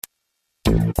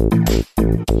In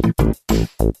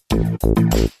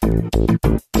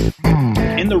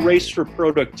the race for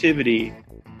productivity,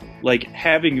 like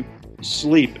having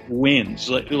sleep wins.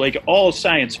 Like all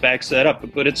science backs that up,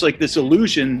 but it's like this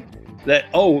illusion that,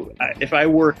 if I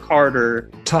work harder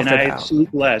and I sleep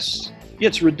less,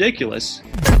 it's ridiculous.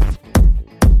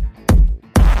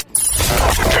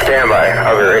 Stand by.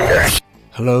 I'll be right there.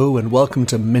 Hello and welcome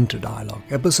to Minter Dialogue,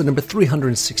 episode number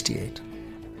 368.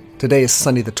 Today is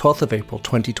Sunday the 12th of April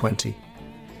 2020,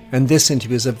 and this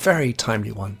interview is a very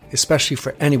timely one, especially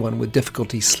for anyone with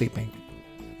difficulty sleeping.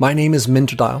 My name is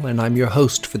Minter Dial and I'm your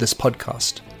host for this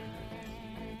podcast.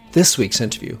 This week's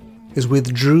interview is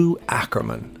with Drew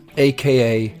Ackerman,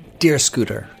 aka Dear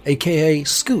Scooter, aka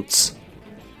Scoots,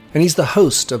 and he's the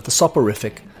host of the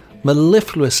soporific,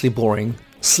 mellifluously boring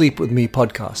Sleep With Me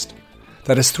podcast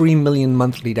that has 3 million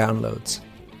monthly downloads.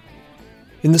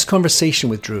 In this conversation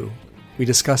with Drew, we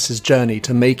discuss his journey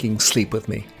to making Sleep With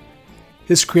Me,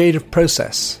 his creative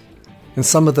process, and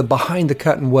some of the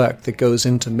behind-the-curtain work that goes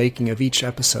into making of each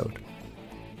episode.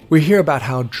 We hear about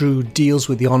how Drew deals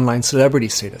with the online celebrity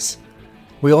status.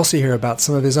 We also hear about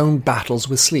some of his own battles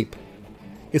with sleep.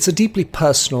 It's a deeply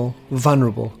personal,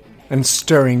 vulnerable, and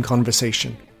stirring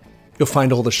conversation. You'll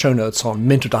find all the show notes on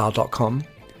minterdial.com.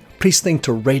 Please think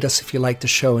to rate us if you like the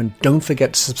show, and don't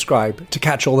forget to subscribe to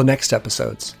catch all the next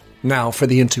episodes. Now for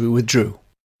the interview with Drew.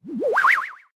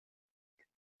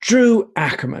 Drew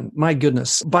Ackerman, my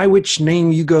goodness, by which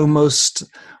name you go most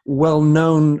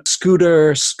well-known,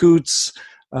 Scooter, Scoots,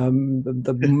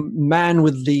 the man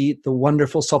with the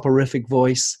wonderful soporific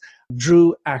voice,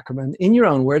 Drew Ackerman. In your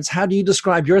own words, how do you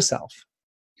describe yourself?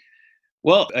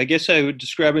 Well, I guess I would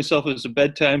describe myself as a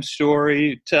bedtime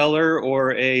storyteller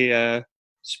or a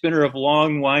spinner of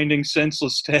long, winding,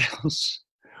 senseless tales.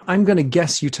 I'm going to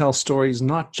guess you tell stories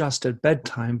not just at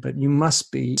bedtime, but you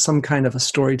must be some kind of a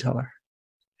storyteller.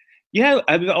 Yeah,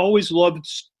 I've always loved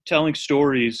telling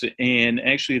stories. And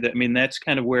actually, that's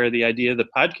kind of where the idea of the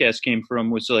podcast came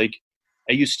from, was like,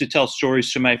 I used to tell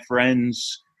stories to my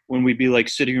friends when we'd be like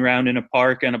sitting around in a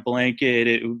park on a blanket.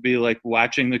 It would be like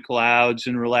watching the clouds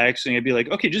and relaxing. I'd be like,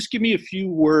 okay, just give me a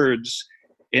few words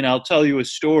and I'll tell you a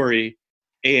story.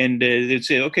 And they'd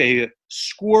say, okay,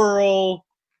 squirrel,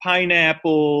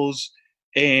 pineapples,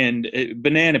 and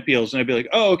banana peels. And I'd be like,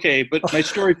 oh, okay. But my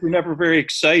stories were never very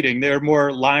exciting. They're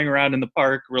more lying around in the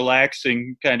park,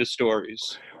 relaxing kind of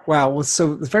stories. Wow. Well,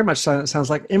 so it very much sounds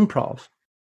like improv.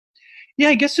 Yeah,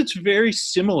 I guess it's very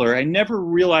similar. I never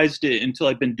realized it until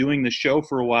I've been doing the show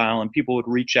for a while and people would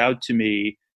reach out to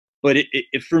me. But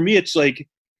for me, it's like,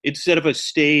 instead of a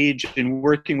stage and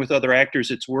working with other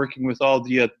actors, it's working with all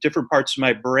the different parts of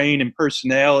my brain and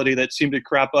personality that seem to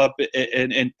crop up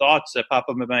and thoughts that pop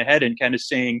up in my head and kind of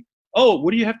saying, oh,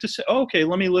 what do you have to say? Oh, okay,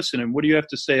 let me listen. And what do you have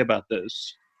to say about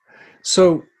this?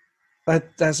 So that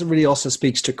really also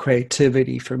speaks to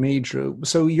creativity for me, Drew.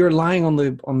 So you're lying on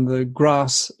the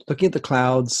grass, looking at the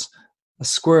clouds, a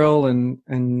squirrel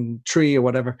and tree or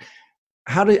whatever.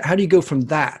 How do you go from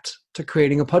that to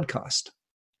creating a podcast?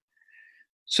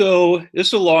 So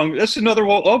that's another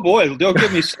one. Oh boy, don't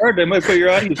get me started. I might put your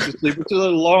audience to sleep. It's a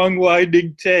long,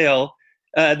 winding tale.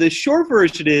 The short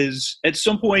version is, at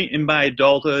some point in my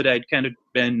adulthood, I'd kind of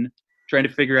been trying to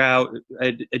figure out,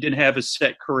 I didn't have a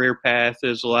set career path,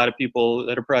 as a lot of people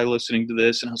that are probably listening to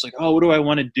this. And I was like, oh, what do I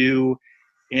want to do?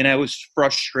 And I was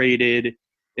frustrated.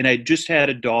 And I just had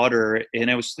a daughter,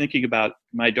 and I was thinking about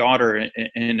my daughter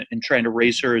and trying to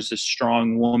raise her as a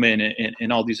strong woman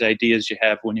and all these ideas you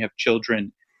have when you have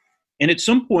children. And at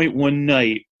some point one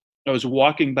night, I was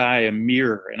walking by a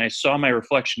mirror and I saw my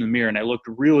reflection in the mirror and I looked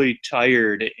really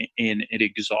tired and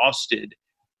exhausted.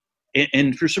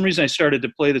 And for some reason, I started to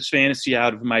play this fantasy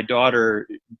out of my daughter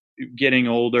getting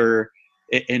older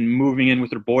and moving in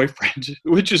with her boyfriend,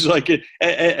 which is like,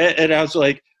 and I was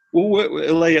like,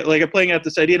 well, like I'm playing out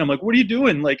this idea and I'm like, what are you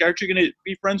doing? Like, aren't you going to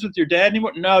be friends with your dad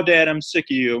anymore? No, Dad, I'm sick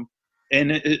of you.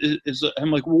 And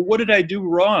I'm like, well, what did I do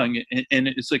wrong? And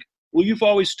it's like, well, you've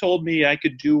always told me I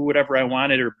could do whatever I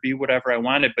wanted or be whatever I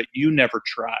wanted, but you never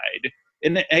tried.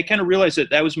 And I kind of realized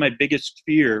that was my biggest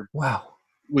fear. Wow.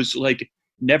 Was like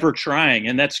never trying.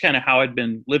 And that's kind of how I'd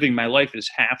been living my life,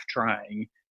 is half trying.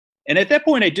 And at that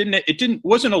point,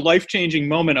 wasn't a life-changing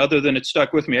moment other than it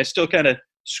stuck with me. I still kind of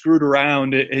screwed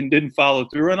around and didn't follow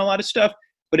through on a lot of stuff,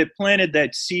 but it planted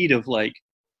that seed of like,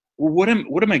 well, what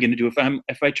am I going to do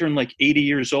if I turn like 80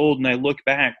 years old and I look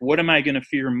back? What am I going to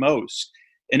fear most?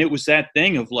 And it was that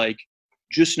thing of like,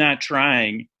 just not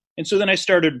trying. And so then I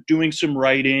started doing some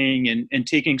writing and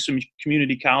taking some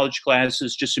community college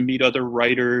classes just to meet other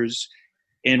writers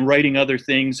and writing other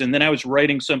things. And then I was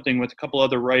writing something with a couple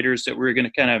other writers that we were going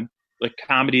to kind of like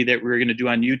comedy that we were going to do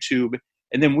on YouTube.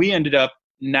 And then we ended up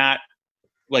not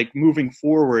like moving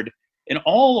forward. And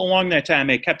all along that time,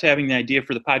 I kept having the idea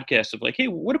for the podcast of like, hey,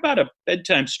 what about a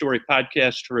bedtime story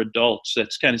podcast for adults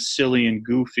that's kind of silly and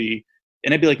goofy?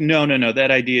 And I'd be like, no,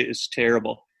 that idea is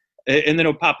terrible. And then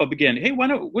it'll pop up again. Hey,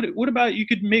 what about you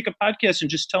could make a podcast and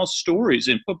just tell stories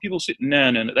and put people say,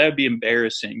 no, that would be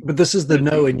embarrassing. But this is the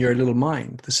no in your little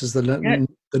mind. This is the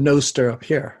no stir up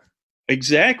here.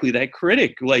 Exactly. That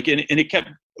critic, like, and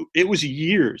it was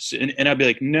years. And I'd be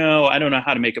like, no, I don't know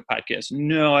how to make a podcast.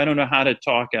 No, I don't know how to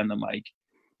talk on the mic.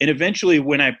 And eventually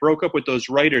when I broke up with those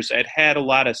writers, I'd had a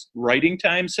lot of writing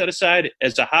time set aside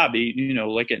as a hobby,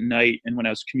 like at night and when I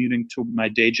was commuting to my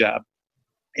day job.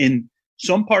 And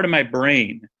some part of my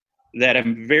brain that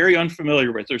I'm very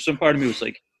unfamiliar with, or some part of me was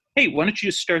like, hey, why don't you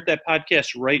just start that podcast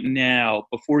right now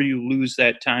before you lose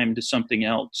that time to something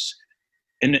else?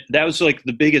 And that was like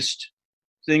the biggest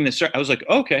thing that started. I was like,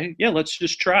 okay, yeah, let's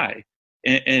just try.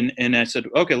 And I said,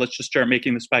 okay, let's just start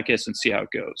making this podcast and see how it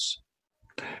goes.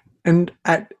 And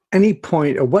at any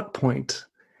point, at what point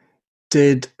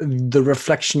did the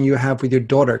reflection you have with your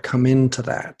daughter come into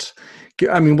that?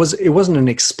 I mean, it wasn't an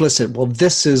explicit, well,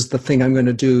 this is the thing I'm going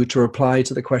to do to reply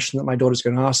to the question that my daughter's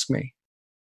going to ask me.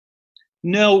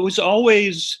 No, it was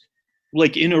always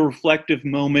like in a reflective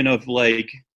moment of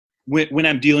like, when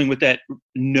I'm dealing with that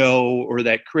no, or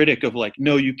that critic of like,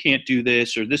 no, you can't do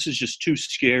this, or this is just too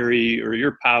scary, or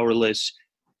you're powerless.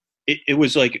 It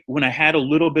was like when I had a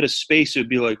little bit of space, it would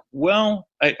be like, well,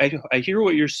 I hear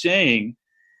what you're saying,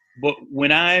 but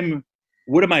what am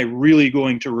I really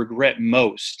going to regret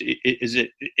most? Is it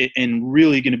and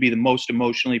really going to be the most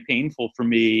emotionally painful for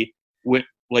me with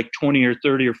like 20 or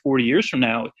 30 or 40 years from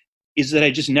now is that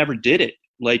I just never did it.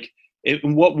 Like,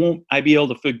 what won't I be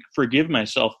able to forgive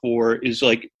myself for is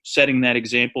like setting that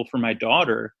example for my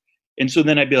daughter. And so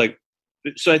then I'd be like,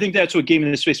 so I think that's what gave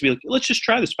me the space to be like, let's just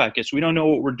try this podcast. We don't know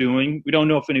what we're doing. We don't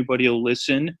know if anybody will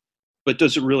listen, but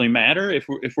does it really matter?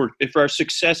 If our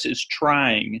success is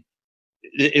trying,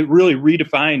 it really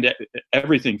redefined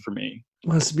everything for me.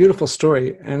 Well, it's a beautiful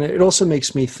story. And it also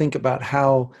makes me think about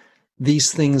how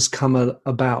these things come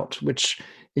about, which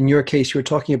in your case, you were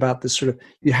talking about this sort of,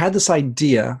 you had this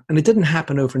idea and it didn't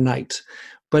happen overnight,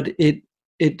 but it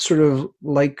sort of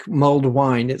like mulled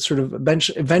wine, it sort of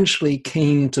eventually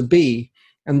came to be.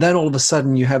 And then all of a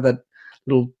sudden you have that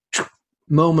little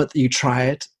moment that you try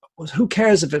it. Who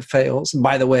cares if it fails? And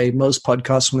by the way, most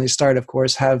podcasts when they start, of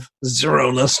course, have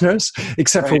 0 listeners,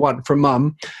 except for one, for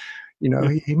Mom.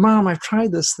 Hey, Mom, I've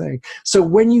tried this thing. So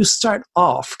when you start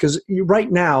off, because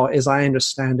right now, as I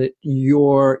understand it,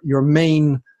 your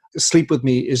main Sleep With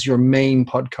Me is your main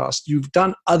podcast. You've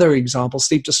done other examples,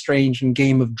 Sleep to Strange and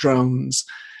Game of Drones,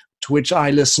 to which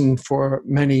I listened for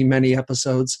many, many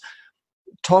episodes.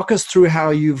 Talk us through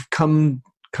how you've come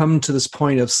to this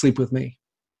point of Sleep With Me.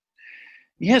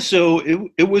 Yeah, so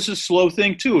it was a slow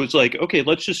thing too. It was like, okay,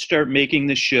 let's just start making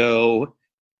the show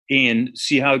and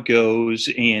see how it goes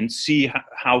and see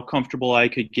how comfortable I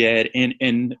could get.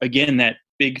 And again, that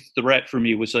big threat for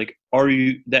me was like,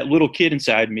 that little kid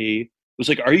inside me was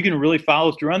like, are you going to really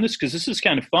follow through on this? Because this is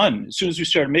kind of fun. As soon as we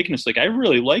started making this, like, I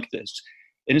really like this.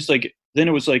 And it's like, then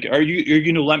it was like, are you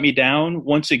going to let me down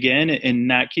once again and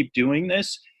not keep doing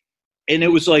this? And it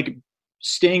was like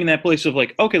staying in that place of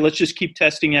like, okay, let's just keep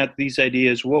testing out these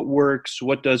ideas. What works,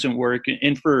 what doesn't work.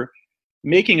 And for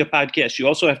making a podcast, you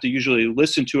also have to usually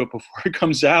listen to it before it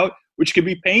comes out, which can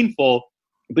be painful,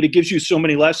 but it gives you so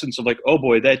many lessons of like, oh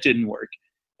boy, that didn't work.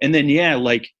 And then, yeah,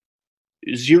 like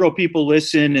 0 people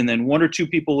listen, and then 1 or 2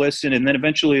 people listen, and then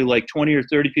eventually like 20 or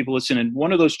 30 people listen. And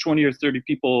one of those 20 or 30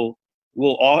 people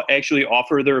will actually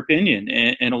offer their opinion.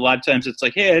 And a lot of times it's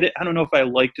like, hey, I don't know if I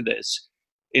liked this.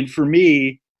 And for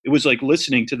me, it was like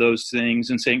listening to those things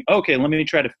and saying, okay, let me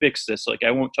try to fix this. Like,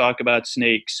 I won't talk about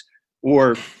snakes.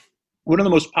 Or one of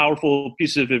the most powerful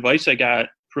pieces of advice I got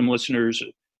from listeners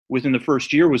within the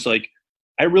first year was like,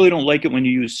 I really don't like it when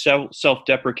you use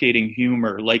self-deprecating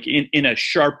humor, like in a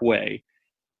sharp way.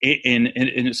 And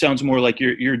it sounds more like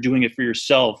you're doing it for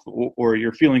yourself, or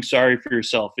you're feeling sorry for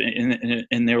yourself.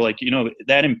 And they're like,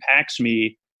 that impacts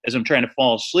me as I'm trying to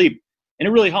fall asleep. And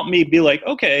it really helped me be like,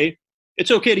 okay, it's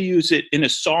okay to use it in a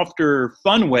softer,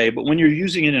 fun way, but when you're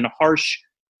using it in a harsh,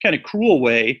 kind of cruel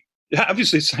way,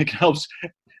 obviously it's like helps.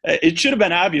 It should have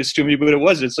been obvious to me, but it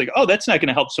wasn't. It's like, oh, that's not going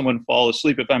to help someone fall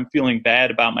asleep if I'm feeling bad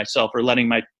about myself or letting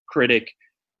my critic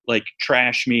like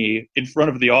trash me in front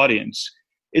of the audience.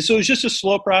 And so it's just a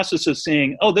slow process of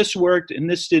saying, oh, this worked and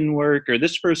this didn't work, or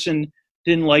this person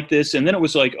didn't like this. And then it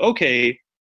was like, okay,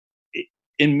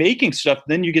 in making stuff,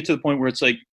 then you get to the point where it's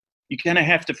like, you kind of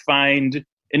have to find,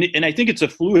 and I think it's a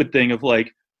fluid thing of like,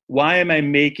 why am I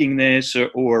making this,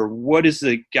 or what is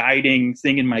the guiding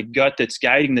thing in my gut that's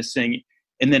guiding this thing?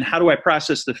 And then how do I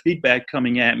process the feedback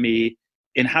coming at me?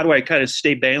 And how do I kind of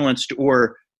stay balanced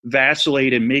or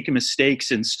vacillate and make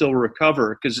mistakes and still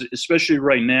recover? Because especially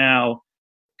right now,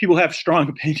 people have strong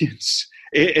opinions.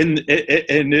 And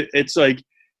it's like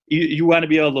you want to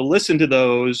be able to listen to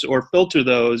those or filter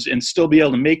those and still be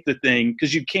able to make the thing,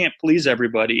 because you can't please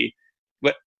everybody.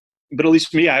 But at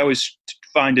least me, I always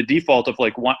find a default of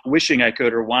like wishing I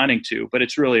could or wanting to, but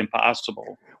it's really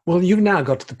impossible. Well, you've now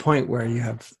got to the point where you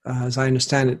have, as I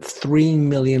understand it, 3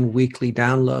 million weekly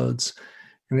downloads.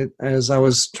 And as I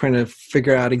was trying to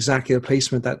figure out exactly the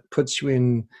placement, that puts you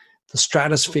in the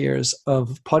stratospheres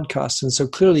of podcasts. And so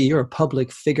clearly you're a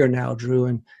public figure now, Drew,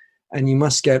 and you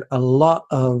must get a lot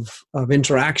of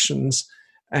interactions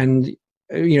and,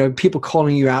 people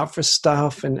calling you out for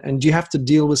stuff. And do you have to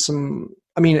deal with some,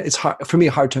 I mean, it's hard for me,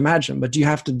 hard to imagine, but do you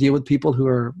have to deal with people who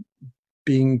are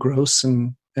being gross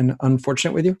and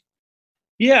unfortunate with you?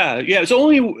 Yeah. It's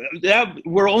only that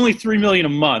we're only 3 million a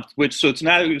month, so it's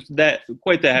not that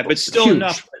quite that, but still huge.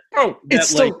 enough. It's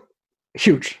still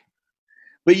huge.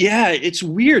 But yeah, it's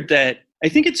weird that I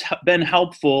think it's been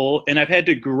helpful, and I've had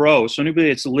to grow. So anybody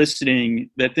that's listening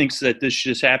that thinks that this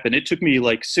just happened, it took me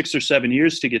like 6 or 7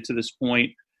 years to get to this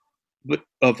point, but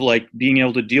of like being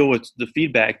able to deal with the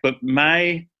feedback. But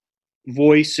my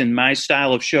voice and my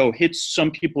style of show hits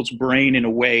some people's brain in a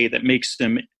way that makes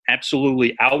them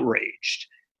absolutely outraged.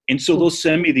 And so they'll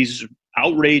send me these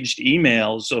outraged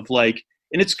emails of like,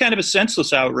 and it's kind of a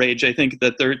senseless outrage. I think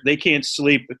that they can't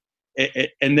sleep,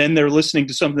 and then they're listening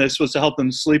to something that's supposed to help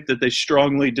them sleep that they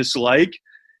strongly dislike.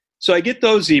 So I get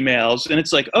those emails, and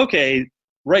it's like, okay,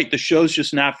 right, the show's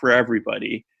just not for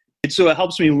everybody. And so it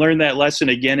helps me learn that lesson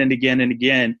again and again and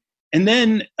again. And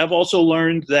then I've also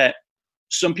learned that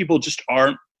some people just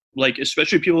aren't, like,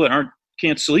 especially people that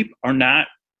can't sleep, are not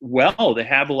well. They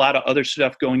have a lot of other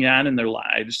stuff going on in their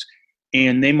lives,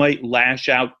 and they might lash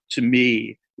out to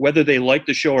me, whether they like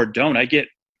the show or don't.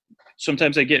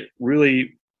 Sometimes I get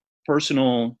really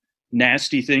personal,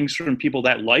 nasty things from people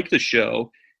that like the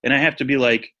show, and I have to be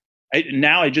like,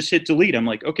 I just hit delete. I'm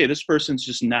like, okay, this person's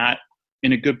just not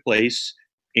in a good place,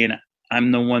 and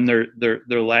I'm the one they're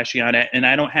lashing out at, and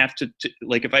I don't have to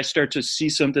like, if I start to see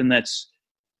something that's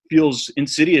feels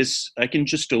insidious, I can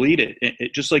just delete it.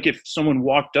 It just like if someone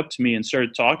walked up to me and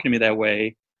started talking to me that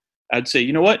way, I'd say,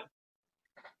 you know what,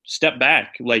 step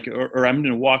back, like, or I'm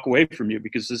going to walk away from you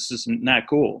because this is not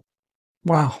cool.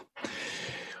 Wow.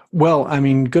 Well, I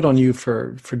mean, good on you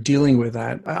for dealing with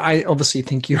that. I obviously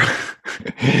think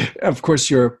of course,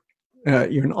 you're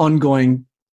an ongoing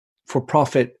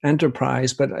for-profit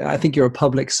enterprise, but I think you're a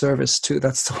public service too.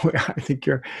 That's the way I think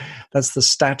that's the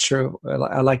stature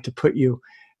I like to put you.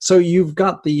 So you've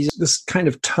got this kind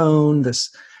of tone,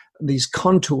 these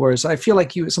contours. I feel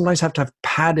like you sometimes have to have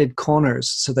padded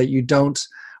corners so that you don't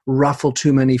ruffle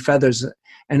too many feathers.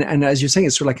 And as you're saying,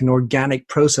 it's sort of like an organic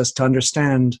process to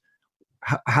understand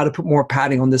how to put more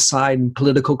padding on this side and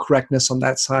political correctness on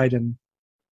that side. And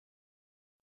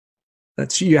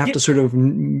you have to sort of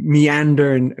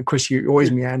meander. And of course, you're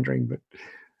always meandering, but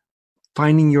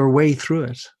finding your way through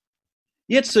it.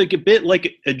 Yeah, it's like a bit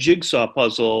like a jigsaw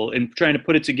puzzle and trying to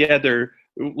put it together,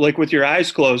 like with your eyes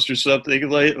closed or something.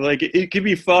 Like it could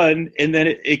be fun, and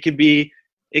then it's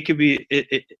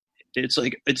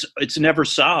like it's never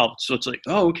solved. So it's like,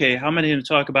 oh, okay, how am I going to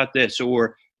talk about this?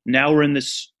 Or now we're in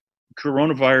this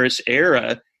coronavirus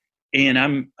era, and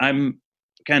I'm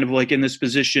kind of like in this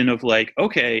position of like,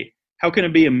 okay, how can I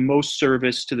be of most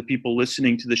service to the people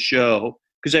listening to the show?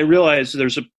 Because I realize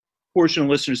there's a portion of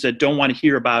listeners that don't want to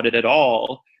hear about it at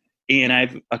all. And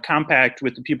I've a compact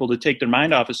with the people to take their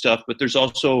mind off of stuff, but there's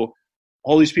also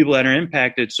all these people that are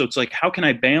impacted. So it's like, how can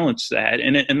I balance that?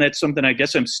 And that's something I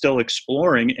guess I'm still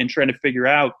exploring and trying to figure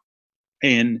out,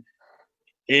 and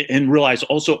realize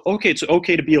also, okay, it's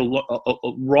okay to be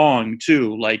wrong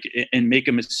too, like, and make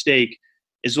a mistake,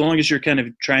 as long as you're kind of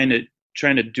trying to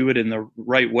do it in the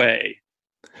right way.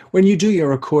 When you do your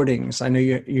recordings, I know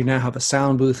you now have a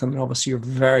sound booth, and obviously you're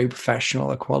very professional.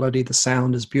 The quality, the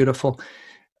sound is beautiful.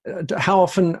 How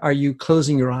often are you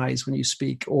closing your eyes when you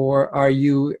speak, or are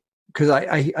you? Because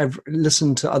I've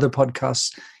listened to other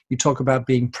podcasts. You talk about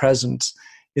being present.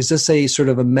 Is this a sort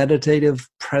of a meditative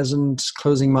present,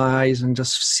 closing my eyes and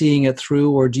just seeing it through,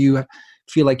 or do you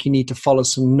feel like you need to follow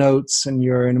some notes and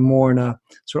you're more in a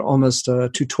sort of almost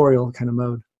a tutorial kind of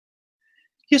mode?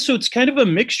 Yeah, so it's kind of a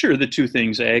mixture of the two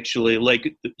things, actually.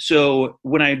 Like, so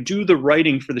when I do the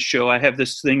writing for the show, I have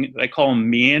this thing I call them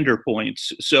meander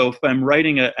points. So if I'm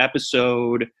writing an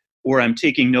episode or I'm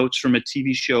taking notes from a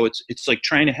TV show, it's like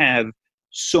trying to have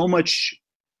so much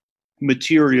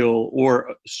material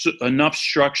or enough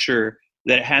structure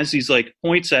that it has these like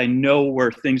points I know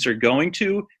where things are going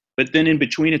to, but then in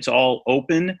between it's all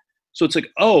open. So it's like,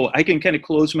 oh, I can kind of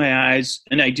close my eyes.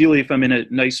 And ideally, if I'm in a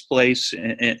nice place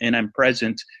and I'm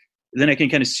present, then I can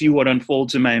kind of see what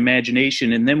unfolds in my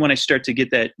imagination. And then when I start to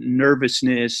get that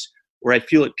nervousness or I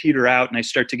feel it peter out and I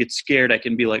start to get scared, I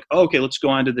can be like, oh, okay, let's go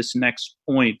on to this next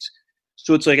point.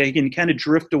 So it's like I can kind of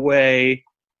drift away.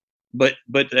 But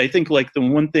I think like the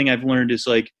one thing I've learned is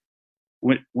like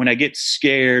when I get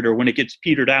scared or when it gets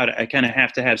petered out, I kind of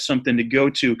have to have something to go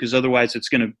to, because otherwise it's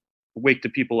going to wake the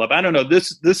people up. I don't know.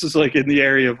 This is like in the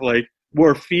area of like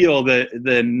more feel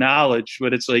than knowledge,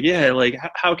 but it's like, yeah, like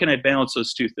how can I balance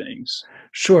those two things?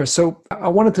 Sure. So I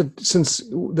wanted to, since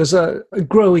there's a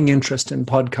growing interest in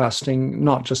podcasting,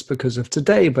 not just because of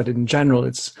today, but in general,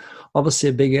 it's obviously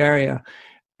a big area.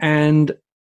 And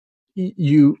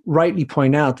you rightly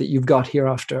point out that you've got here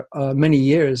after many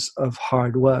years of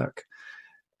hard work.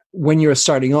 When you're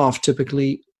starting off,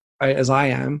 typically, as I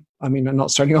am, I mean, I'm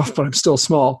not starting off, but I'm still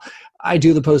small. I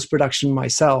do the post-production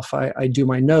myself. I do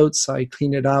my notes. I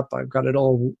clean it up. I've got it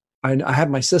all. I have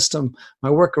my system, my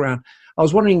workaround. I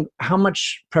was wondering how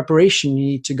much preparation you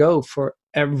need to go for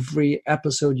every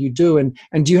episode you do. And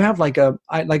do you have like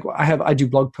I do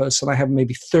blog posts and I have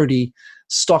maybe 30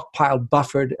 stockpiled,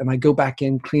 buffered, and I go back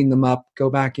in, clean them up, go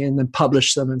back in, then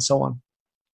publish them and so on.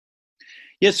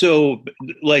 Yeah. So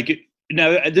like,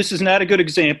 now, this is not a good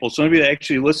example. So anybody that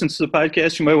actually listens to the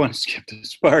podcast, you might want to skip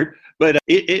this part. But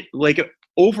it like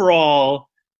overall,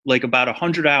 like about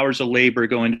 100 hours of labor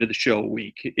going into the show a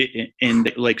week.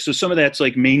 And like, so some of that's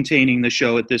like maintaining the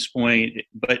show at this point.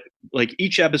 But like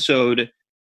each episode,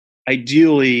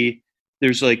 ideally,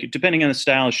 there's like, depending on the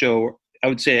style of show, I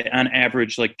would say on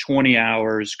average, like 20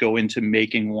 hours go into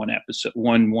making one episode,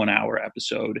 one hour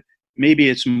episode. Maybe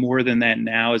it's more than that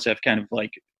now, as I've kind of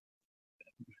like,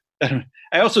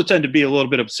 I also tend to be a little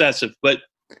bit obsessive, but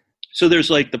so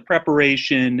there's like the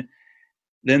preparation,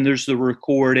 then there's the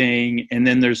recording, and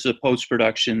then there's the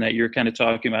post-production that you're kind of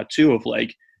talking about too, of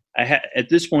like, at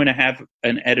this point I have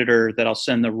an editor that I'll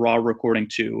send the raw recording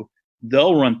to.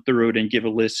 They'll run through it and give a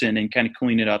listen and kind of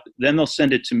clean it up. Then they'll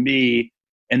send it to me,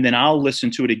 and then I'll listen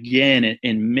to it again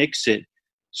and mix it.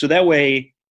 So that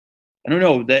way, I don't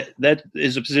know, that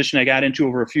is a position I got into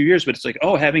over a few years, but it's like,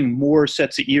 oh, having more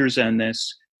sets of ears on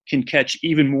this can catch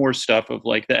even more stuff of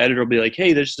like the editor will be like,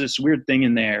 hey, there's this weird thing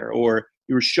in there, or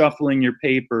you were shuffling your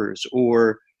papers,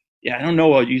 or yeah, I don't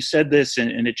know, you said this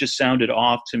and it just sounded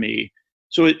off to me.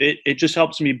 So it just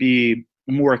helps me be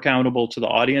more accountable to the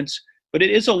audience. But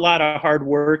it is a lot of hard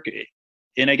work.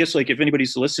 And I guess like if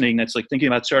anybody's listening that's like thinking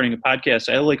about starting a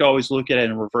podcast, I like always look at it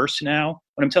in reverse now.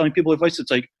 When I'm telling people advice,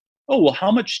 it's like, oh, well,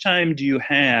 how much time do you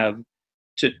have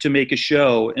to make a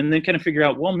show? And then kind of figure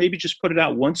out, well, maybe just put it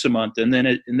out once a month and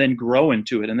then grow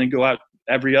into it and then go out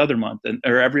every other month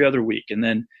or every other week. And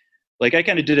then like I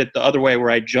kind of did it the other way where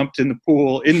I jumped in the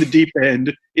pool in the deep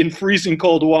end in freezing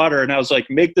cold water. And I was like,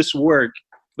 make this work.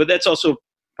 But that's also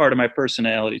part of my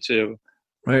personality too.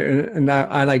 Right. And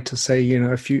I like to say, you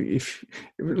know, if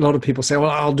a lot of people say,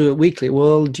 well, I'll do it weekly.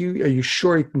 Well, are you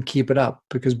sure you can keep it up?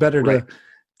 Because better right.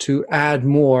 to add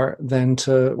more than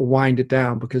to wind it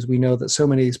down, because we know that so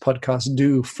many of these podcasts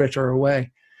do fritter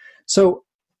away. So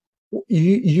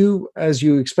you as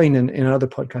you explain in other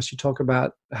podcasts, you talk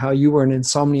about how you were an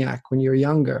insomniac when you were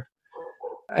younger.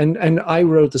 And I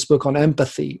wrote this book on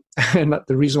empathy. And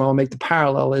the reason why I'll make the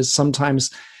parallel is sometimes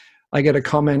I get a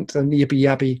comment and yippee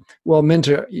yappy. Well,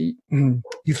 Minter, you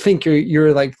think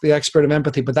you're like the expert of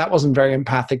empathy, but that wasn't very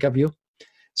empathic of you.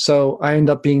 So I end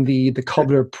up being the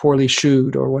cobbler poorly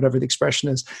shoed, or whatever the expression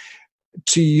is.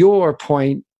 To your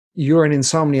point, you're an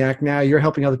insomniac now. You're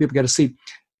helping other people get to sleep.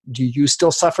 Do you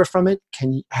still suffer from it?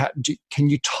 Can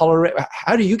you tolerate?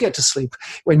 How do you get to sleep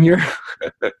when you're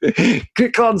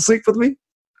can't sleep with me?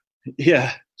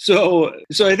 Yeah. So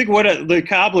I think the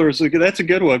cobbler is like, that's a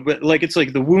good one, but like it's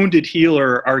like the wounded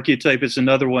healer archetype is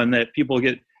another one that people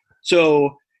get.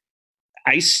 So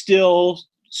I still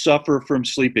suffer from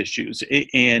sleep issues,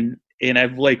 and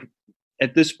I've like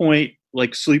at this point,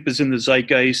 like sleep is in the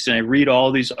zeitgeist, and I read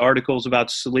all these articles about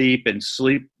sleep,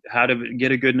 how to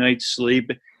get a good night's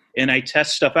sleep, and I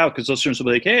test stuff out because listeners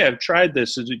will be like, hey, I've tried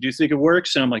this. Do you think it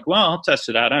works? And I'm like, well, I'll test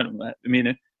it out. I mean,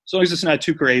 as long as it's not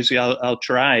too crazy, I'll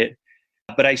try it.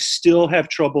 But I still have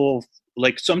trouble.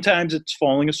 Like sometimes it's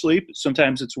falling asleep.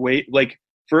 Sometimes it's like,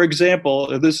 for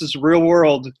example, this is real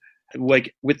world.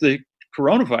 Like with the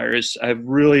coronavirus, I've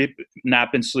really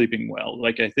not been sleeping well.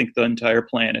 Like I think the entire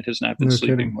planet has not been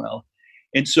sleeping well.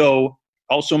 And so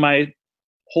also my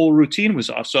whole routine was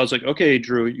off. So I was like, okay,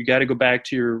 Drew, you got to go back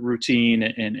to your routine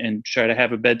and try to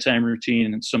have a bedtime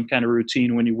routine and some kind of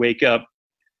routine when you wake up.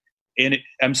 And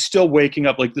I'm still waking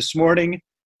up. Like this morning,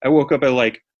 I woke up at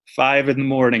like 5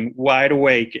 a.m, wide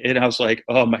awake. And I was like,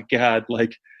 oh my God.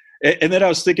 Like, and then I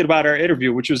was thinking about our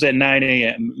interview, which was at 9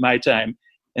 a.m. my time.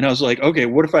 And I was like, okay,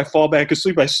 what if I fall back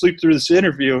asleep? I sleep through this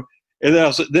interview. And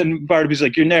then part of me's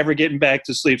like, you're never getting back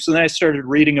to sleep. So then I started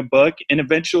reading a book, and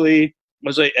eventually I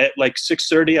was like at like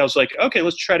 6:30, I was like, okay,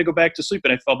 let's try to go back to sleep.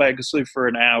 And I fell back asleep for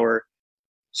an hour.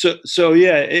 So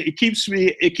yeah, it keeps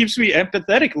me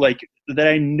empathetic, like that.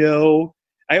 I know,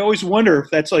 I always wonder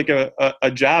if that's like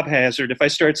a job hazard. If I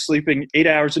start sleeping 8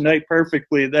 hours a night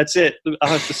perfectly, that's it. I'll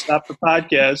have to stop the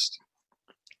podcast.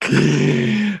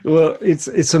 Well,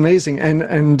 it's amazing, and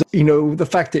the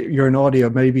fact that you're in audio.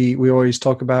 Maybe we always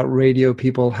talk about radio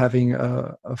people having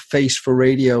a face for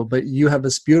radio, but you have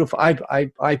this beautiful.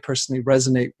 I personally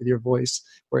resonate with your voice,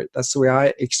 where that's the way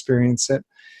I experience it,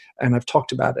 and I've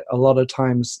talked about it a lot of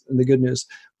times. And the good news,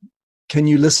 can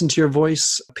you listen to your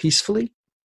voice peacefully?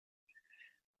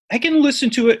 I can listen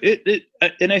to it,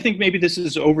 and I think maybe this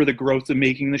is over the growth of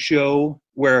making the show,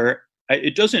 where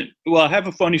it doesn't. Well, I have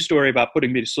a funny story about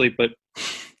putting me to sleep, but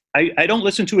I don't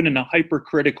listen to it in a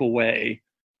hypercritical way.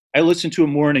 I listen to it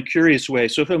more in a curious way.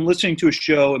 So if I'm listening to a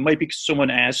show, it might be someone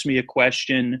asked me a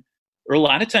question, or a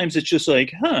lot of times it's just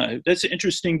like, that's an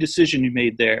interesting decision you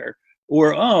made there.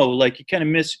 Or, oh, like you kind of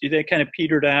missed, that kind of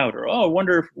petered out. Or, oh, I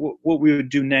wonder if what we would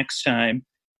do next time.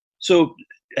 So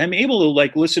I'm able to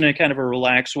like listen in kind of a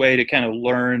relaxed way to kind of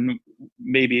learn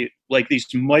maybe like these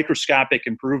microscopic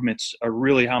improvements are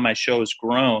really how my show has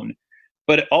grown.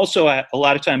 But also a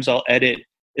lot of times I'll edit,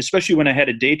 especially when I had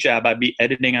a day job, I'd be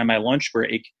editing on my lunch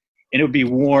break, and it would be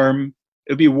warm.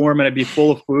 It would be warm and I'd be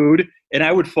full of food, and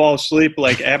I would fall asleep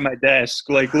like at my desk,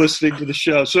 like listening to the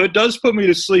show. So it does put me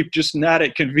to sleep, just not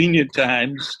at convenient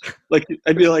times. Like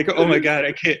I'd be like, oh my God,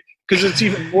 I can't, because it's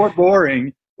even more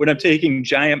boring when I'm taking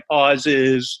giant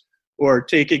pauses or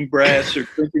taking breaths or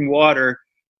drinking water,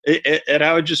 and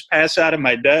I would just pass out of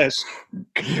my desk.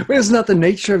 But isn't that the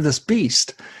nature of this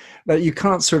beast? That you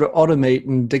can't sort of automate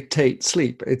and dictate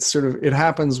sleep. It's sort of, it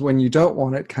happens when you don't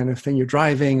want it, kind of thing. You're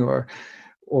driving or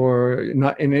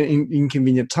not in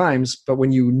inconvenient times, but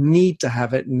when you need to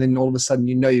have it, and then all of a sudden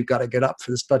you've got to get up for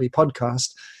this bloody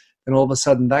podcast, and all of a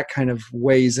sudden that kind of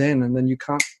weighs in, and then you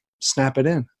can't snap it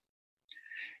in.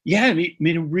 Yeah, I mean,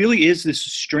 it really is this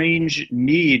strange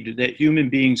need that human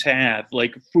beings have,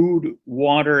 like food,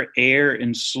 water, air,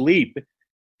 and sleep.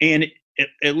 And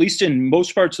at least in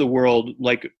most parts of the world,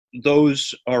 like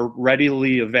those are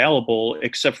readily available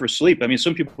except for sleep. I mean,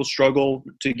 some people struggle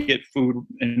to get food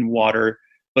and water,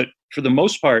 but for the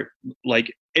most part,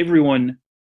 like everyone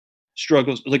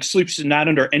struggles. Like sleep's not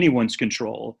under anyone's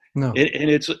control. No. And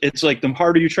it's like the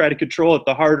harder you try to control it,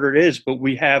 the harder it is. But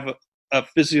we have a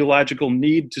physiological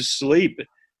need to sleep.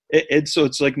 And so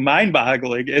it's like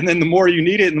mind-boggling. And then the more you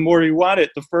need it and the more you want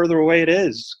it, the further away it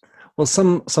is. Well,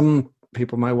 some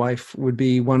people, my wife would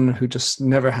be one who just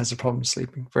never has a problem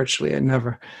sleeping, virtually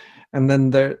never. And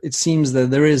then it seems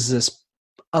that there is this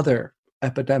other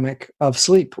epidemic of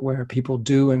sleep where people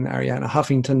do, and Arianna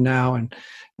Huffington now and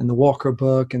the Walker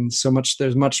book, and so much,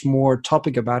 there's much more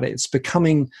topic about it. It's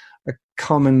becoming a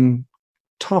common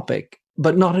topic,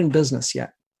 but not in business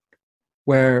yet,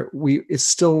 where it's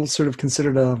still sort of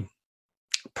considered a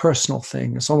personal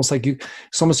thing. It's almost like you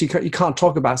can't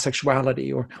talk about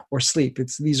sexuality or sleep.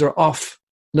 These are off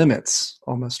limits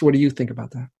almost. What do you think about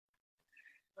that?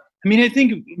 I mean, I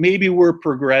think maybe we're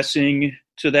progressing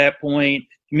to that point.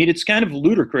 I mean, it's kind of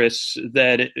ludicrous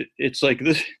that it's like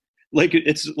this, like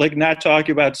it's like not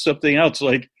talking about something else.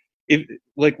 Like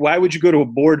why would you go to a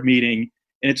board meeting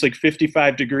and it's like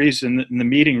 55 degrees in the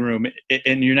meeting room,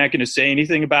 and you're not going to say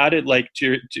anything about it, like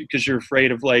because you're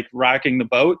afraid of like rocking the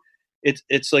boat?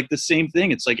 It's like the same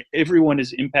thing. It's like everyone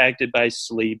is impacted by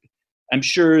sleep. I'm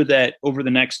sure that over the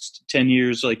next 10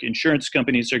 years, like insurance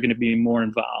companies are going to be more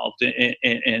involved,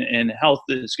 and health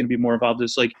is going to be more involved.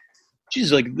 It's like,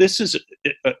 geez, like this is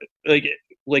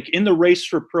like in the race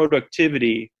for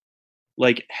productivity,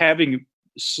 like having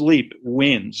sleep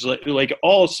wins. Like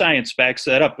all science backs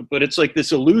that up, but it's like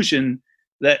this illusion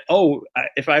that,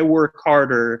 if I work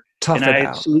harder and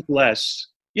I sleep less,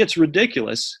 yeah, it's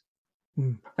ridiculous.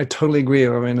 I totally agree.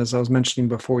 I mean, as I was mentioning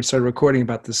before we started recording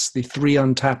about this, the 3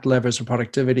 untapped levers of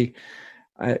productivity: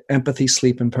 empathy,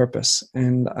 sleep, and purpose.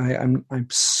 And I'm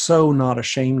so not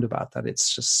ashamed about that.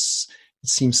 It's just, it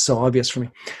seems so obvious for me.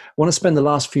 I want to spend the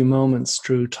last few moments,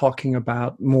 Drew, talking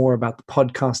more about the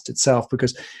podcast itself,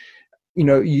 because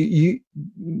the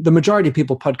majority of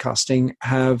people podcasting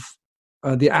have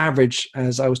the average,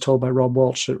 as I was told by Rob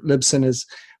Walsh at Libsyn, is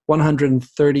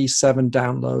 137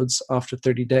 downloads after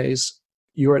 30 days.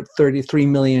 You're at 33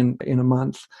 million in a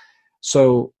month.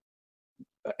 So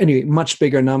anyway, much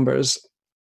bigger numbers.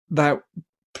 That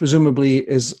presumably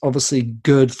is obviously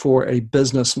good for a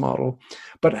business model.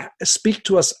 But speak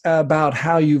to us about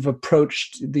how you've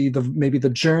approached the maybe the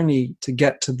journey to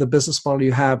get to the business model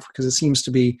you have, because it seems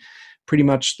to be pretty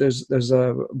much there's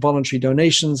voluntary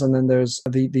donations, and then there's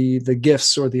the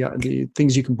gifts or the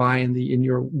things you can buy in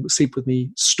your Sleep With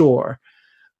Me store.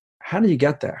 How do you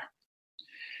get there?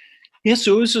 Yeah,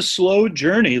 so it was a slow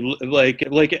journey. Like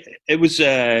it was.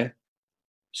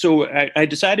 So I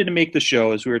decided to make the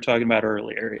show, as we were talking about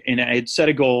earlier, and I had set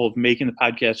a goal of making the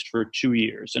podcast for 2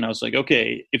 years. And I was like,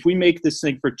 okay, if we make this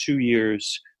thing for 2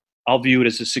 years, I'll view it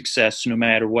as a success no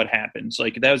matter what happens.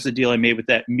 Like, that was the deal I made with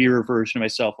that mirror version of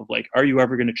myself of like, are you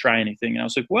ever going to try anything? And I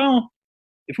was like, well,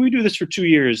 if we do this for 2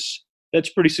 years, that's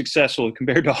pretty successful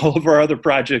compared to all of our other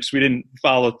projects we didn't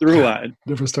follow through on.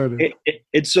 Never started.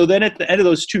 And so then at the end of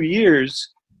those 2 years,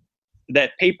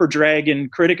 that paper dragon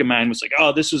critic of mine was like,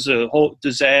 oh, this was a whole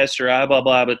disaster, blah,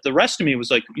 blah. But the rest of me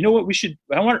was like, you know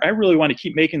what, I really want to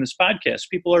keep making this podcast.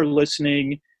 People are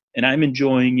listening and I'm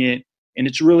enjoying it. And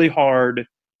it's really hard,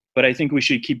 but I think we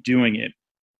should keep doing it.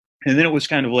 And then it was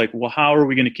kind of like, well, how are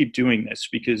we going to keep doing this?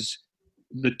 Because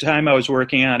the time I was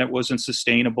working on it wasn't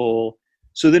sustainable.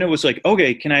 So then it was like,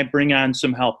 okay, can I bring on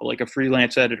some help, like a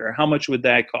freelance editor? How much would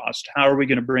that cost? How are we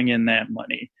going to bring in that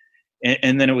money?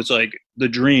 And then it was like the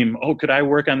dream, oh, could I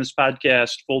work on this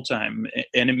podcast full time?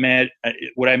 And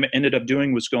what I ended up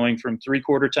doing was going from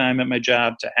 3/4 time at my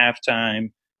job to half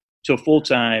time to full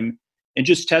time, and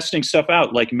just testing stuff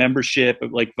out, like membership,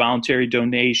 like voluntary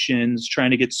donations, trying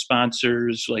to get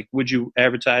sponsors. Like, would you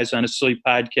advertise on a sleep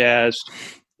podcast?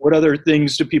 What other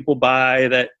things do people buy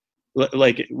that,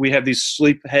 like, we have these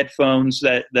sleep headphones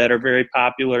that are very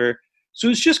popular. So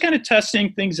it's just kind of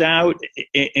testing things out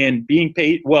and being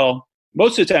paid. Well,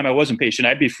 most of the time I wasn't patient.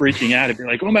 I'd be freaking out. I'd be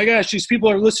like, oh my gosh, these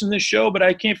people are listening to this show, but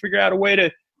I can't figure out a way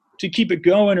to keep it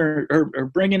going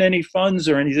or bring in any funds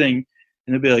or anything.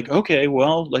 And they'd be like, okay,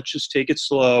 well, let's just take it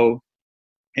slow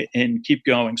and keep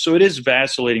going. So it is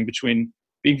vacillating between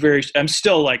being I'm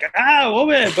still like, oh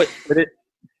man, but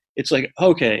it's like,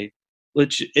 okay,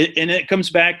 and it comes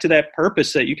back to that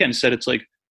purpose that you kind of said. It's like,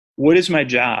 what is my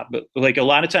job? Like, a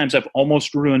lot of times I've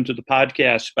almost ruined the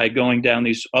podcast by going down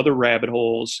these other rabbit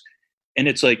holes. And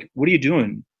it's like, what are you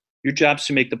doing? Your job's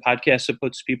to make the podcast that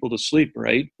puts people to sleep,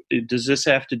 right? Does this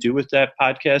have to do with that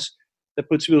podcast that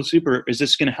puts people to sleep? Or is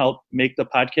this going to help make the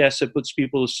podcast that puts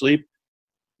people to sleep?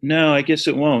 No, I guess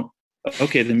it won't.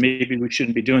 Okay, then maybe we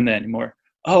shouldn't be doing that anymore.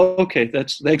 Oh, okay.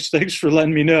 Thanks for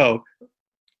letting me know.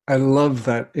 I love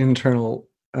that internal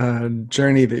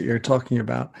journey that you're talking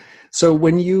about. So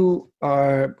when you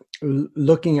are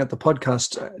looking at the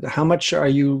podcast, how much are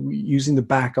you using the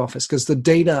back office? Because the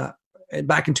data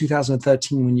back in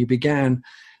 2013, when you began,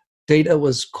 data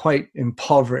was quite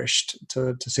impoverished,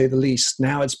 to say the least.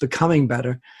 Now it's becoming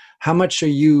better. How much are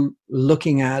you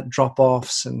looking at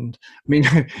drop-offs? And I mean,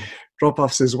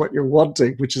 drop-offs is what you're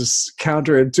wanting, which is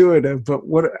counterintuitive.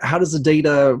 But how does the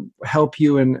data help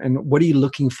you, and what are you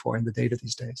looking for in the data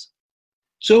these days?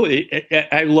 So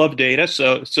I love data.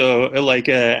 So like,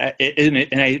 and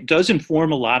it does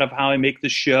inform a lot of how I make the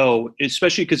show,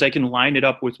 especially because I can line it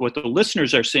up with what the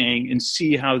listeners are saying and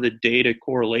see how the data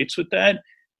correlates with that.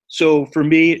 So for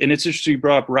me, and it's interesting you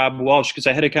brought up Rob Walsh, because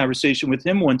I had a conversation with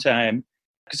him one time,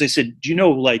 because I said, do you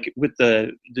know, like, with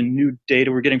the new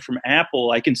data we're getting from Apple,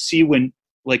 I can see when,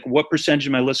 like, what percentage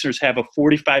of my listeners have a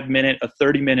 45-minute, a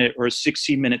 30-minute, or a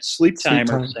 60-minute sleep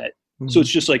timer set. So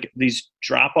it's just like these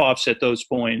drop-offs at those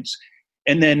points.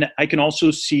 And then I can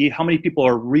also see how many people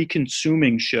are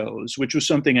re-consuming shows, which was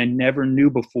something I never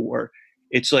knew before.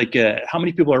 It's like how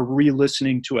many people are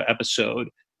re-listening to an episode.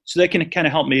 So that can kind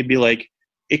of help me be like,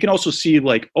 it can also see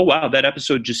like, oh, wow, that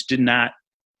episode just did not,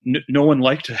 no one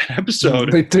liked that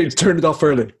episode. They turned it off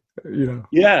early. You know.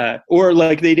 Yeah, or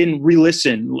like they didn't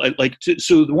re-listen.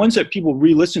 So the ones that people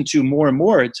re-listen to more and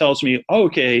more, it tells me, oh,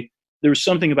 okay, there was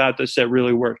something about this that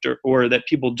really worked, or that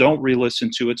people don't re-listen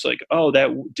to. It's like, oh,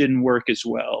 that didn't work as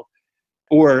well.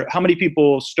 Or how many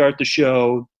people start the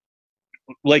show,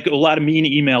 like a lot of mean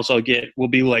emails I'll get will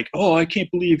be like, oh, I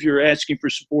can't believe you're asking for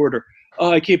support, or,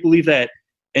 oh, I can't believe that.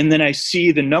 And then I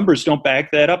see the numbers don't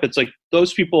back that up. It's like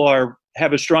those people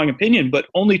have a strong opinion, but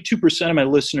only 2% of my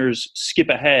listeners skip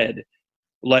ahead.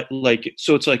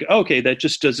 So it's like, okay, that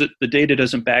just does it. The data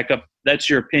doesn't back up. That's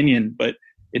your opinion, but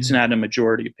it's not a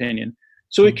majority opinion.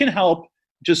 So it can help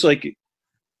just like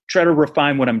try to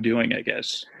refine what I'm doing, I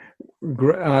guess.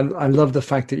 I love the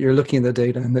fact that you're looking at the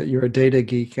data and that you're a data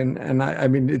geek, and I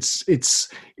mean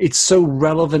it's so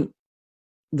relevant,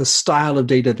 the style of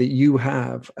data that you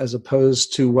have as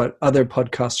opposed to what other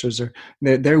podcasters are.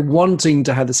 They're wanting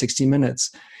to have the 60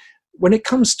 minutes. When it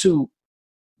comes to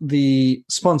the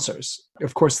sponsors,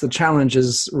 of course, the challenge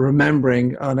is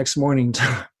remembering next morning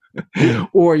to,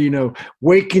 or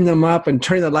waking them up and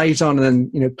turning the light on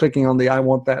and then clicking on the I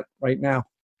want that right now.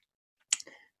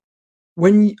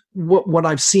 What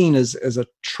I've seen as a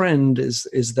trend is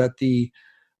that the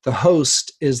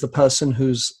host is the person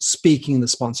who's speaking the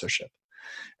sponsorship,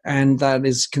 and that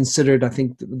is considered, I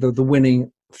think, the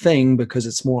winning thing, because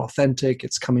it's more authentic,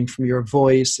 it's coming from your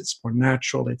voice, it's more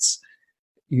natural, it's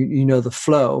you know the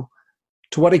flow.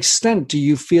 To what extent do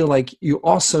you feel like you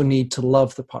also need to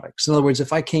love the products? In other words,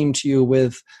 if I came to you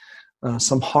with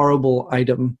some horrible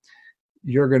item,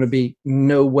 you're going to be,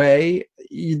 no way.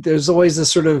 There's always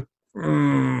this sort of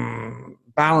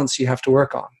balance you have to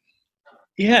work on.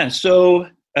 Yeah, so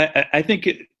I think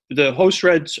the host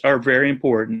reads are very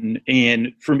important,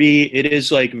 and for me, it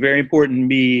is like very important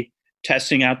me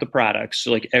testing out the products,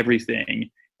 like everything.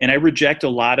 And I reject a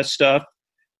lot of stuff,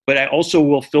 but I also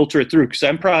will filter it through, because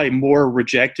I'm probably more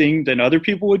rejecting than other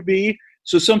people would be.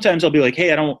 So sometimes I'll be like,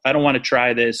 hey, I don't want to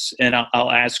try this, and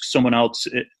I'll ask someone else,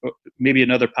 maybe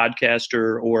another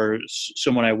podcaster or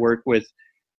someone I work with,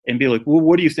 and be like, well,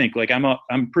 what do you think? Like,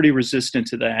 I'm pretty resistant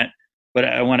to that, but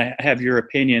I want to have your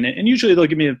opinion. And usually they'll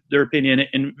give me their opinion,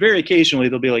 and very occasionally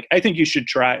they'll be like, I think you should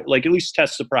try, like, at least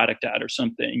test the product out or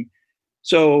something.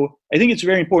 So I think it's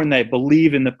very important that I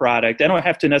believe in the product. I don't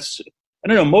have to necessarily,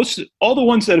 I don't know, all the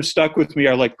ones that have stuck with me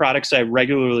are like products I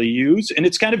regularly use. And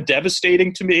it's kind of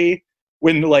devastating to me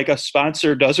when like a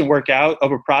sponsor doesn't work out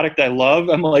of a product I love.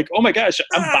 I'm like, oh my gosh,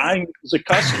 I'm buying as a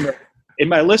customer and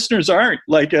my listeners aren't.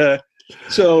 Like, but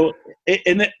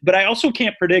I also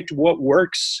can't predict what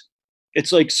works.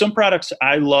 It's like some products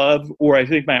I love, or I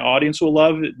think my audience will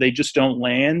love, they just don't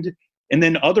land. And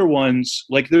then other ones,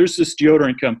 like there's this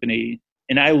deodorant company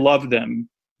and I love them.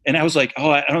 And I was like, oh,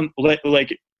 I don't like,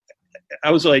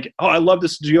 I was like, oh, I love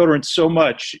this deodorant so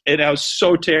much. And I was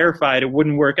so terrified it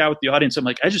wouldn't work out with the audience. I'm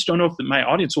like, I just don't know if my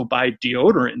audience will buy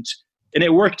deodorant. And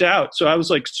it worked out. So I was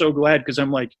like, so glad, because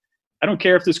I'm like, I don't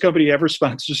care if this company ever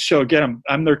sponsors the show again.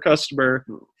 I'm their customer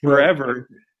forever.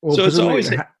 Well, so it's always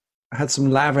had some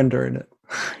lavender in it.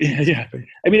 Yeah.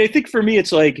 I mean, I think for me,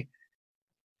 it's like,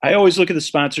 I always look at the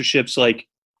sponsorships like,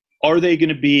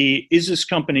 is this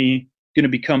company going to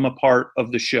become a part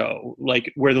of the show?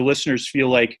 Like where the listeners feel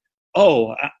like,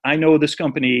 oh, I know this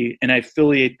company and I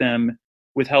affiliate them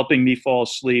with helping me fall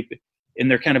asleep. And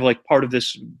they're kind of like part of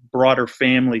this broader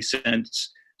family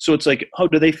sense. So it's like, oh,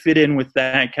 do they fit in with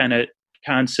that kind of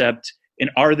concept? And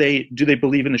do they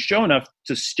believe in the show enough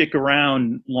to stick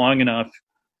around long enough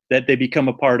that they become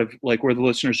a part of, like, where the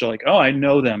listeners are like, oh, I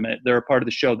know them, they're a part of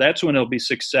the show. That's when it'll be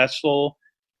successful.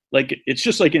 Like, it's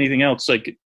just like anything else.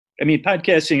 Like, I mean,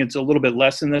 podcasting, it's a little bit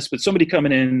less than this, but somebody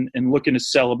coming in and looking to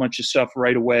sell a bunch of stuff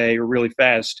right away or really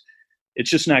fast, it's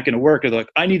just not going to work. Or like,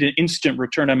 I need an instant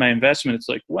return on my investment. It's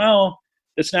like, well,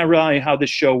 that's not really how this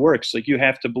show works. Like, you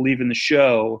have to believe in the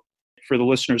show for the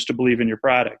listeners to believe in your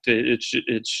product. It's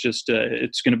just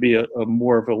it's going to be a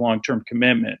more of a long-term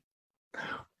commitment.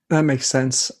 That makes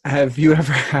sense. Have you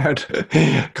ever had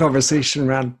a conversation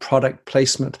around product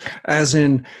placement? As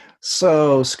in,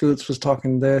 so Scoots was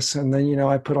talking this, and then,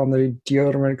 I put on the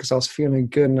deodorant because I was feeling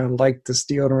good and I liked this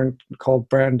deodorant called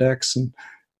Brand X. And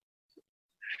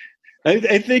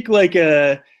I think like,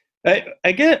 I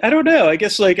don't know. I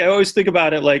guess like I always think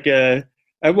about it like,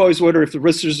 I've always wondered if the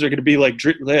listeners are going to be like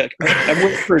I'm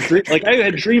waiting for a dream. Like I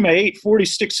had a dream I ate 40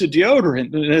 sticks of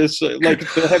deodorant, and it's like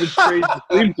they're having crazy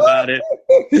dreams about it.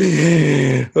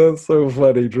 That's so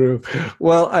funny, Drew.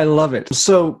 Well, I love it.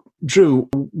 So, Drew,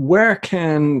 where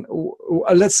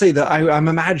let's say that I'm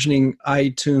imagining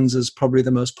iTunes is probably the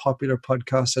most popular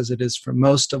podcast as it is for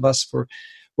most of us. But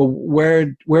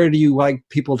where do you like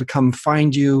people to come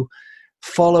find you,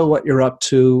 follow what you're up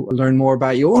to, learn more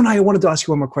about you? Oh, and I wanted to ask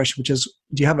you one more question, which is,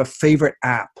 do you have a favorite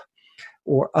app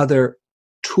or other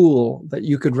tool that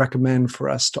you could recommend for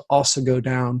us to also go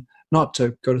down, not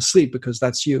to go to sleep because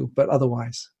that's you, but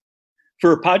otherwise?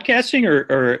 For podcasting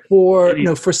or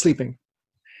for sleeping.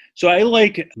 So I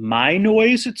like My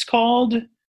Noise, it's called.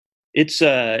 It's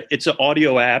an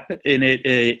audio app, and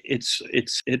it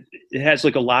has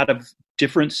like a lot of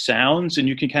different sounds, and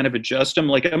you can kind of adjust them.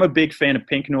 Like, I'm a big fan of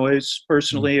pink noise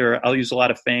personally, or I'll use a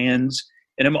lot of fans,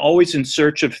 and I'm always in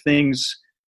search of things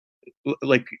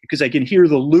like, because I can hear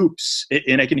the loops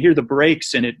and I can hear the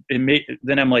breaks, and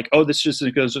then I'm like, oh, this just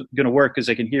isn't going to work because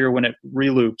I can hear when it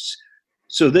reloops.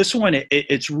 So this one,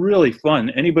 it's really fun.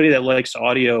 Anybody that likes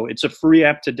audio, it's a free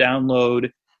app to download,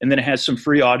 and then it has some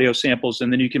free audio samples,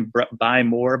 and then you can buy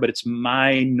more, but it's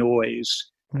My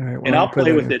Noise. All right, well, and I'll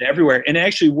play with it everywhere. And it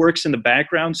actually works in the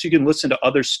background, so you can listen to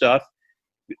other stuff.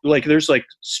 Like there's like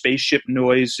spaceship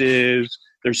noises,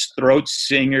 there's throat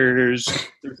singers,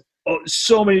 there's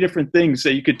so many different things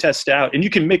that you could test out, and you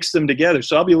can mix them together.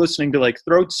 So I'll be listening to like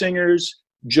throat singers,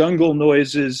 jungle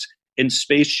noises, and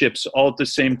spaceships all at the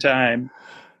same time.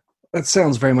 That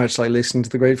sounds very much like listening to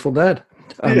the Grateful Dead,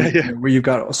 where you've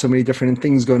got so many different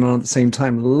things going on at the same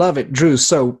time. Love it, Drew.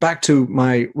 So back to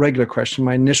my regular question,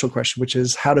 my initial question, which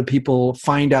is, how do people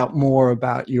find out more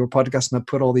about your podcast? And I'll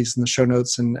put all these in the show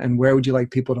notes. And where would you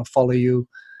like people to follow you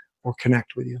or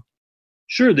connect with you?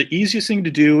 Sure. The easiest thing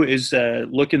to do is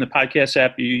look in the podcast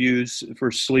app you use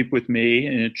for Sleep With Me,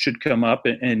 and it should come up,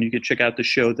 and you can check out the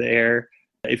show there.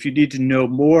 If you need to know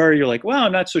more, you're like, well,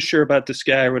 I'm not so sure about this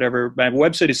guy or whatever, my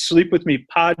website is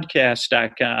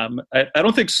sleepwithmepodcast.com. I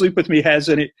don't think Sleep With Me has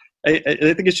any, I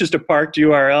think it's just a parked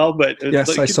URL, but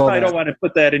yes, I saw that. I don't want to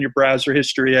put that in your browser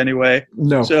history anyway.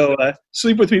 No. So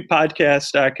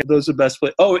sleepwithmepodcast.com, those are the best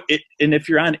place. And if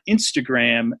you're on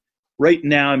Instagram, right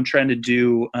now I'm trying to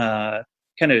do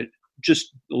kind of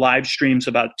just live streams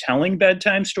about telling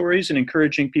bedtime stories and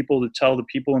encouraging people to tell the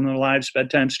people in their lives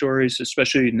bedtime stories,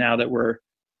 especially now that we're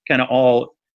kind of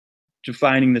all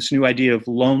defining this new idea of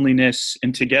loneliness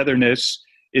and togetherness.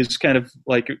 Is kind of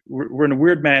like we're in a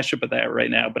weird mashup of that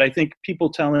right now. But I think people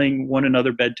telling one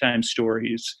another bedtime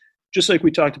stories, just like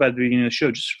we talked about at the beginning of the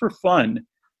show, just for fun,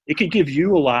 it could give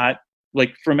you a lot.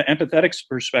 Like from an empathetic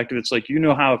perspective, it's like, you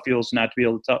know how it feels not to be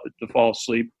able to fall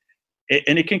asleep.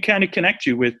 And it can kind of connect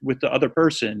you with the other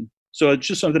person. So it's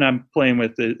just something I'm playing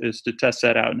with, is to test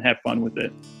that out and have fun with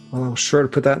it. Well, I'm sure to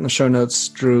put that in the show notes,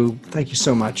 Drew. Thank you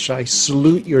so much. I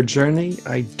salute your journey.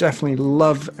 I definitely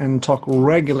love and talk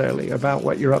regularly about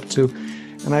what you're up to.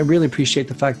 And I really appreciate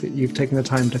the fact that you've taken the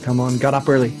time to come on, got up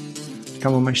early to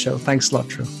come on my show. Thanks a lot,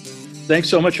 Drew. Thanks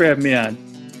so much for having me on.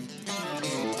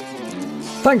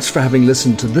 Thanks for having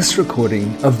listened to this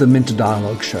recording of the Minter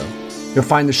Dialogue Show. You'll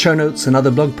find the show notes and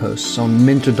other blog posts on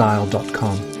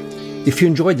minterdial.com. If you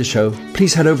enjoyed the show,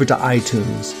 please head over to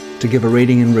iTunes to give a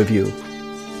rating and review.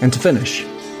 And to finish,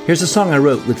 here's a song I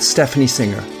wrote with Stephanie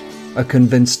Singer, A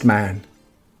Convinced Man.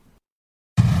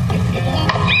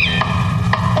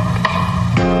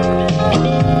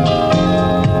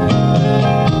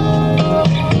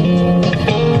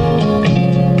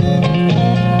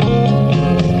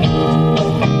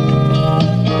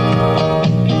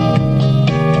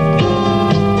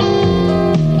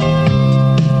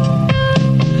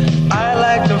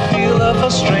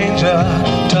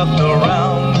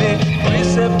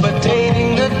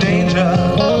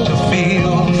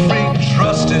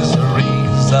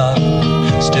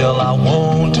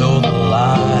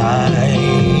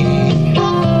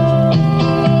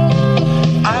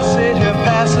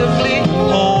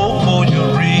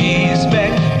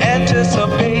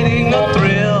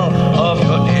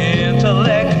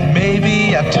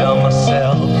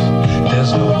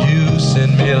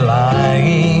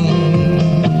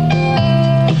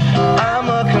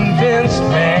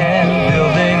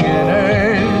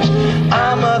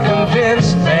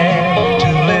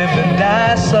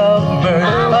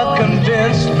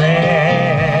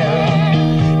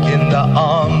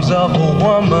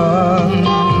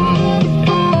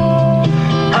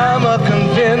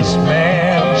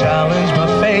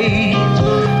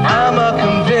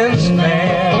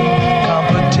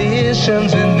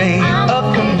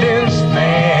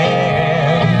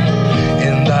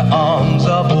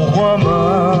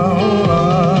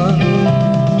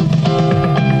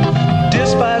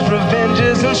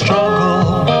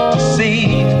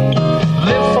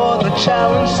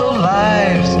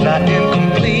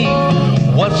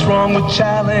 What's wrong with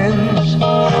challenge?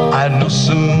 I know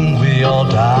soon we all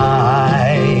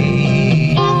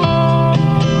die.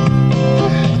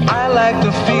 I like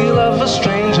the feel of a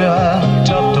stranger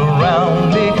tucked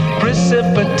around me,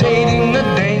 precipitating the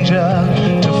danger.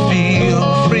 To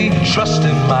feel free, trust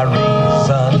in my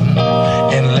reason,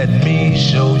 and let me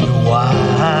show you why.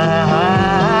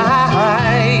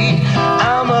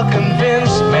 I'm a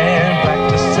convinced man,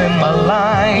 practicing my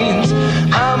lines.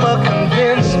 I'm a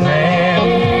convinced man.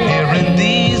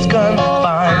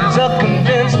 Confines a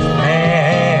convinced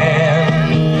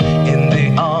man in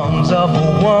the arms of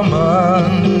a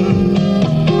woman.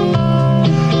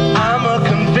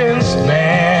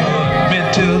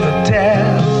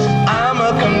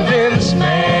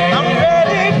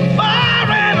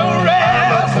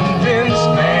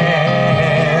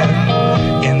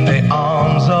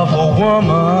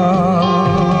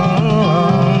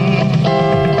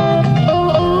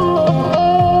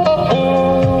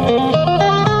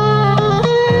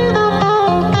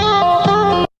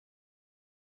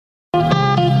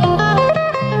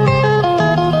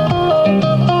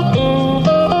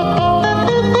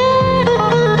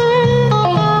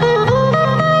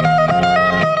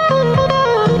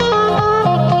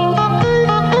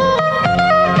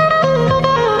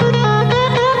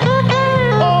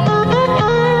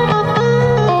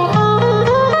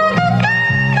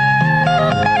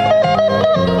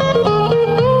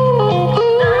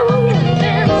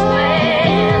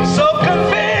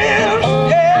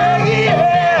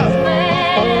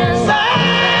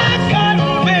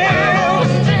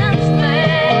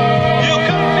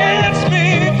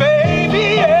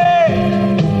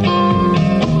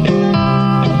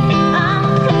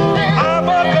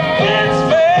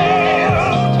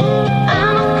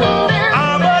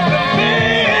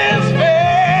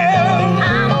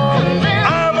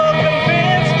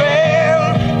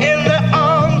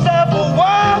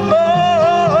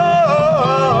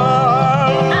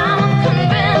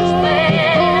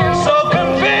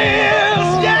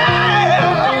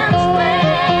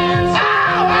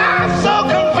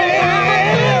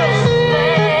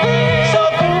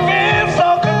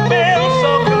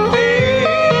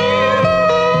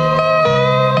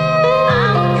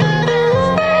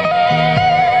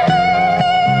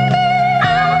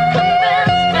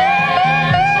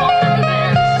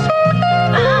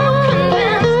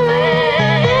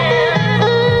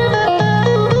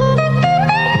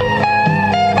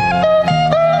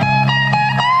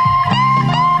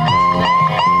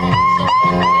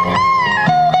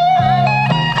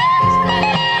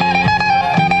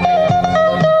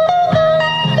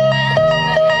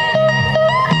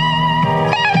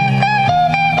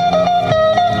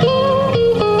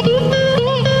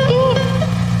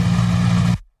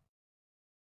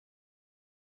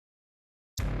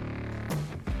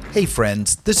 Hey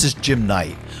friends, this is Jim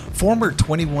Knight, former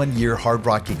 21-year Hard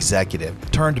Rock executive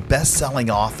turned best-selling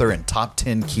author and top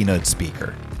 10 keynote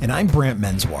speaker. And I'm Brant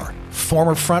Menswar,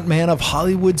 former frontman of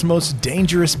Hollywood's Most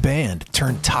Dangerous Band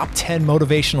turned top 10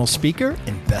 motivational speaker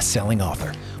and best-selling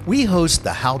author. We host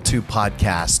the how-to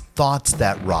podcast Thoughts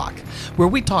That Rock, where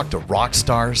we talk to rock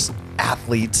stars,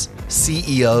 athletes,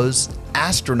 CEOs,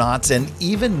 astronauts, and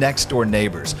even next-door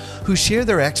neighbors who share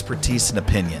their expertise and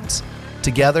opinions.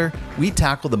 Together, we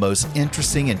tackle the most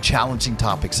interesting and challenging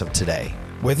topics of today.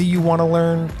 Whether you want to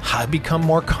learn how to become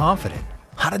more confident,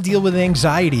 how to deal with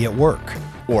anxiety at work,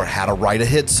 or how to write a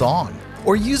hit song,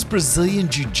 or use Brazilian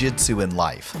Jiu-Jitsu in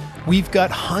life, we've got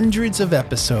hundreds of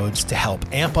episodes to help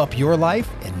amp up your life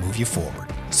and move you forward.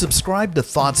 Subscribe to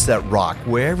Thoughts That Rock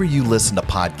wherever you listen to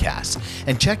podcasts,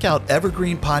 and check out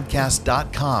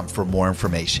evergreenpodcast.com for more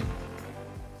information.